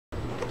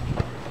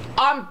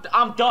I'm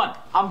done.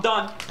 I'm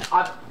done.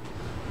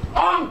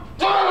 I'm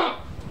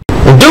done.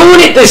 We're doing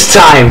it this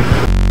time.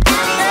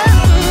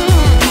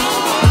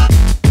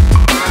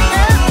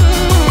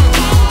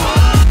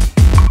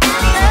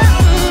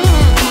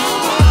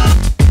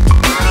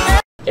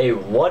 Hey,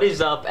 what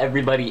is up,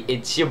 everybody?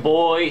 It's your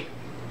boy,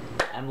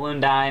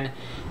 Emlundine,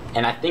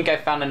 and I think I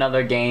found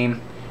another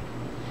game.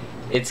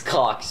 It's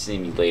Clock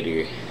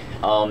Simulator.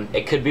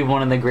 It could be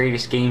one of the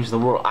greatest games in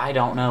the world. I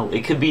don't know.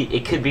 It could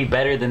be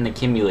better than the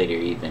Kimulator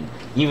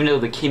even though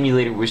the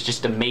Kimulator was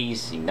just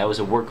amazing. That was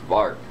a work of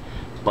art.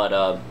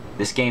 But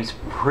this game's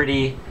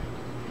pretty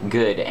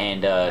good,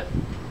 and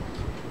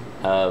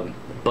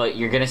but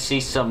you're gonna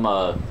see some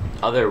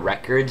other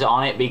records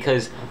on it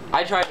because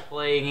I tried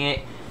playing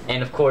it,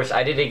 and of course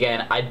I did it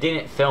again. I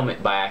didn't film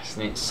it by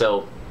accident,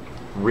 so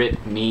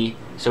rip me.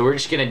 So we're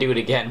just gonna do it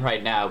again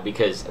right now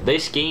because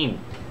this game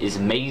is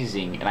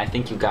amazing, and I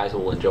think you guys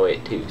will enjoy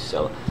it too.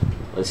 So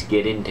let's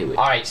get into it.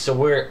 All right, so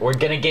we're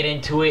gonna get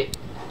into it.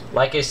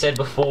 Like I said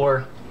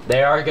before,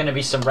 there are gonna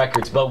be some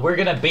records, but we're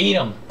gonna beat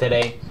them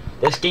today.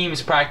 This game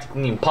is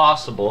practically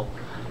impossible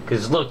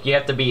because look, you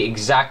have to be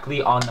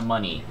exactly on the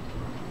money.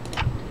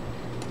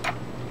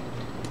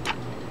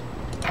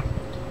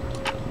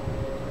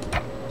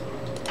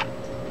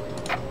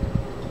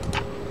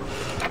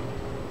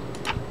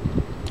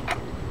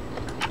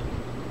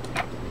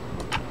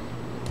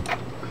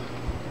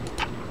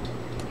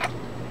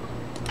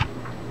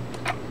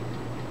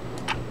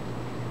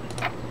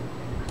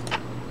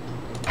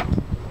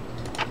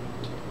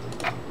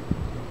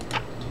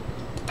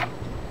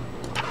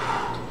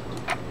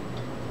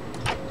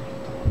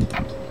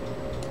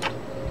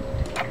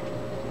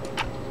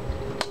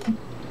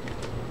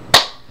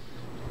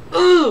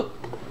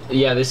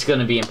 Yeah, this is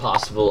gonna be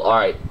impossible.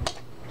 Alright,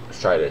 let's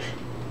try this.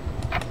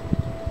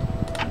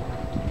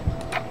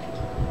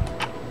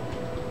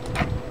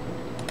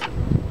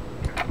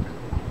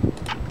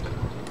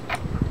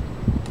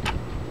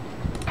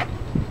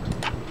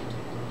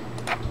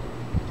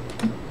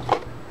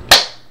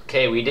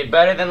 Okay, we did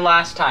better than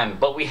last time,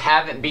 but we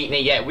haven't beaten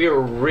it yet. We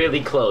were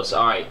really close.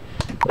 Alright,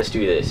 let's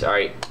do this.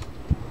 Alright.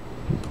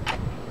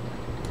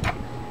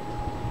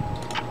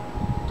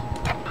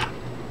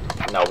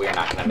 No, we're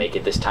not gonna make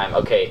it this time.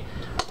 Okay,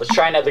 let's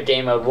try another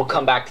game mode. We'll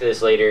come back to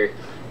this later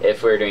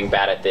if we're doing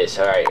bad at this.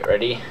 Alright,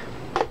 ready?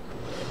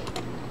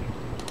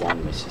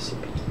 1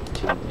 Mississippi,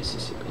 2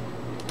 Mississippi,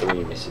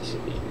 3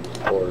 Mississippi,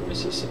 4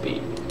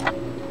 Mississippi.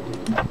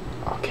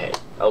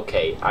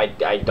 Okay,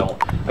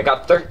 I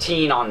got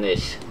 13 on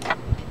this.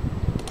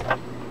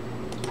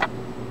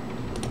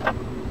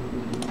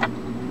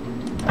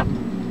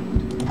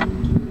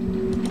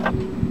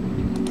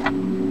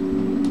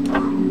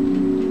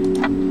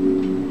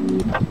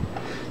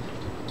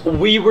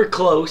 We were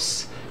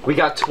close. We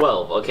got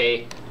 12,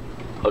 okay?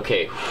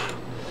 Okay.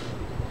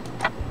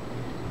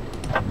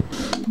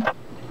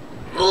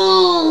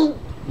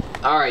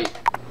 Alright.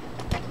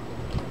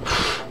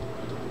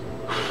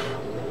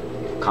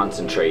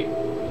 Concentrate.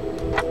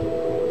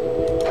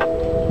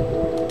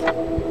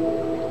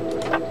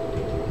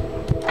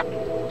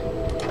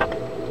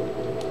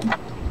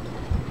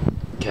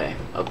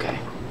 Okay.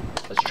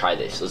 Let's try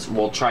this.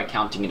 We'll try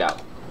counting it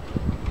out.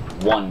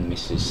 1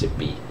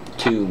 Mississippi.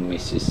 2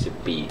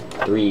 Mississippi,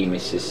 3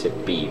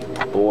 Mississippi,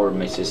 4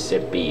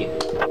 Mississippi.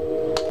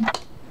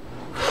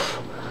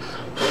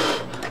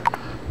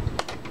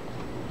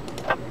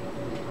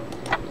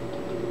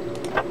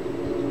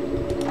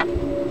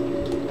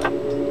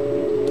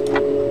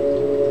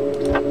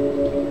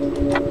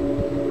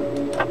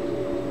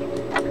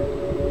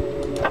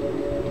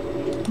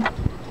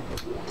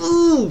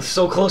 Ooh,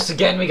 so close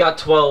again. We got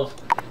 12.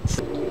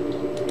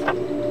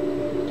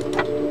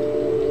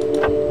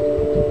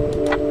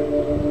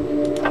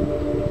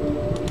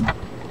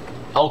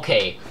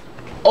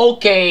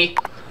 Okay,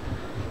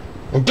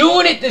 we're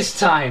doing it this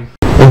time.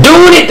 We're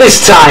doing it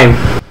this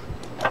time.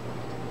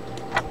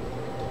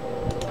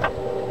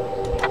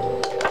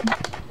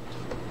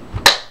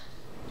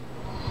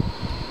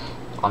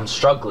 I'm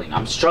struggling.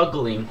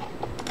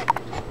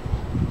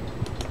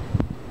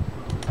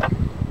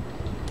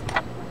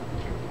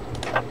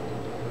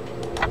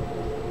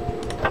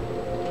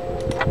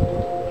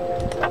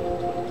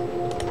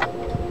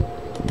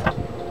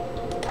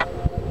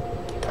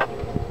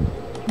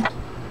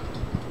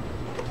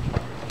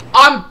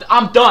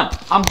 I'm done.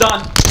 I'm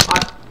done.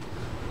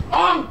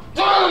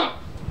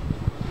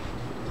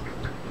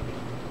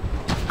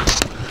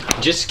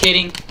 Just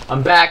kidding.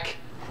 I'm back.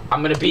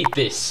 I'm gonna beat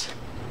this.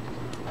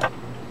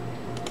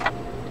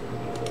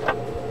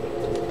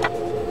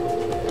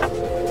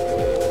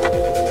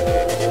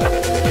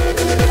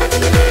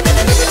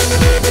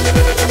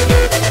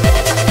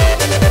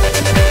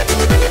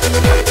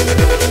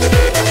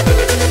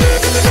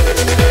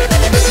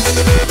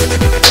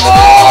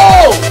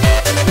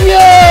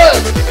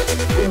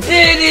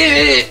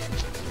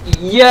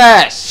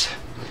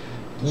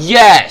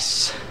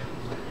 Yes!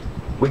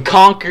 We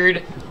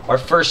conquered our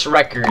first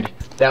record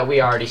that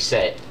we already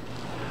set.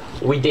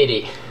 We did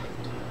it.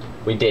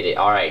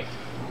 Alright.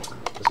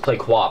 Let's play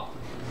co-op.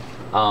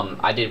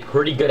 I did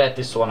pretty good at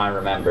this one, I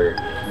remember.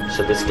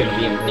 So this is gonna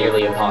be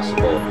nearly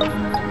impossible.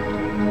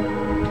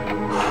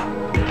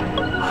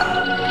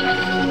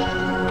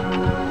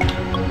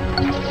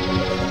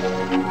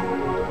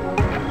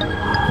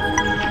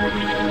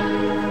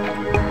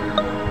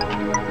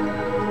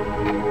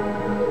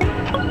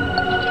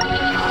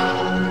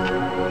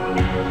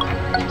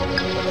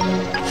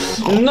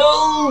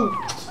 No!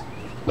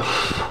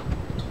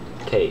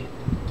 Okay,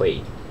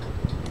 wait.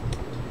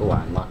 Oh,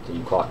 I unlocked the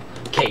new clock.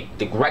 Okay,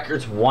 the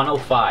record's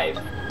 105.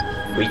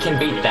 We can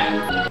beat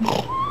that.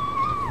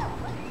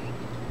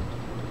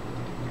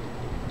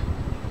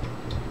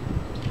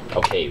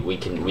 Okay, we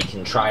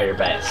can try our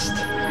best.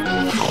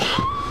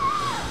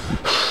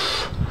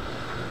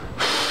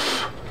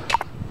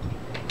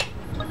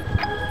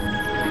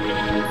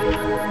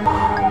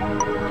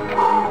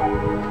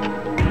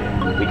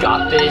 We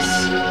got this.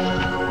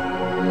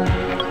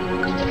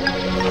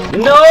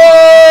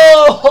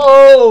 No!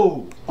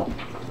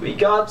 We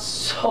got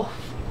so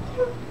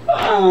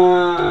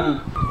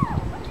far.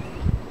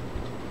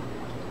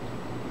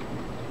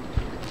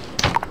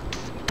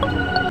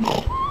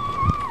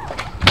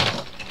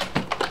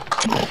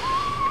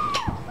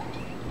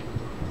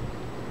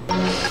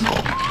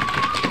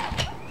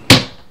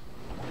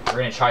 We're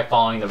gonna try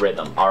following the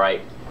rhythm,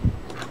 alright?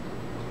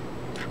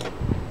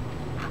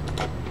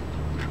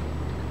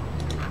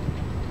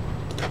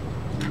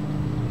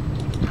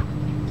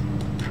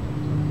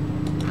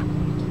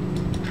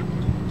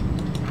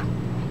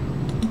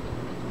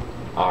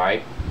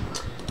 Alright,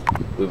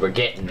 we were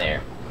getting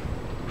there.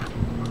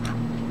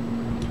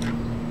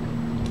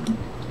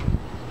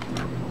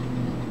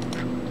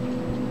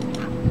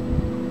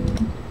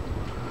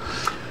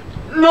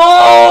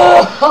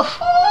 No!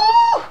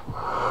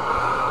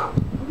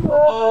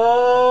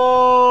 No!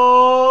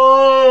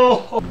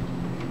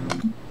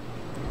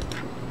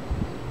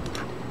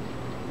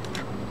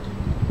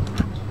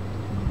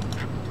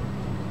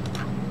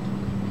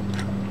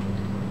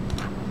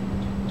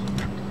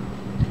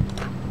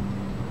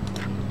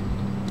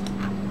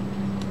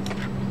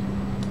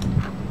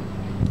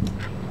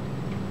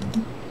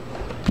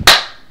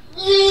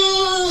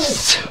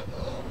 Yes!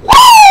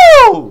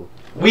 Woo!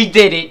 We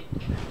did it!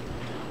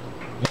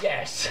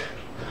 Yes!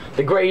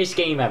 The greatest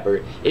game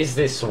ever is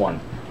this one.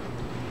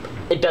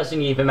 It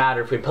doesn't even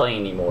matter if we play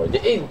anymore.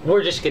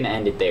 We're just gonna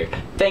end it there.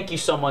 Thank you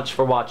so much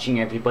for watching,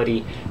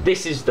 everybody.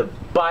 This is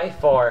by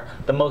far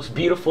the most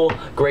beautiful,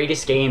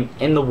 greatest game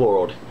in the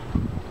world.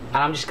 And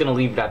I'm just gonna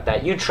leave it at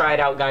that. You try it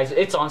out, guys.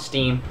 It's on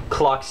Steam.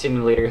 Clock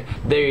Simulator.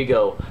 There you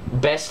go.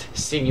 Best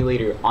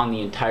simulator on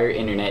the entire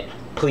internet.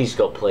 Please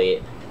go play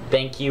it.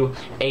 Thank you.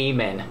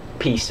 Amen.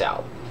 Peace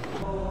out.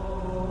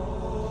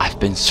 I've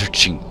been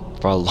searching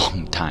for a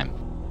long time.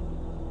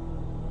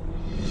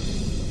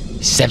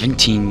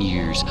 17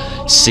 years,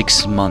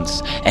 6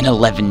 months, and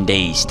 11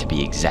 days to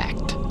be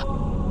exact.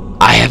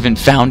 I haven't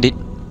found it,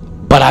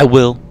 but I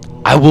will.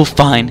 I will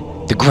find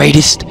the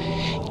greatest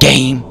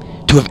game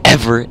to have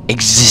ever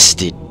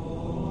existed.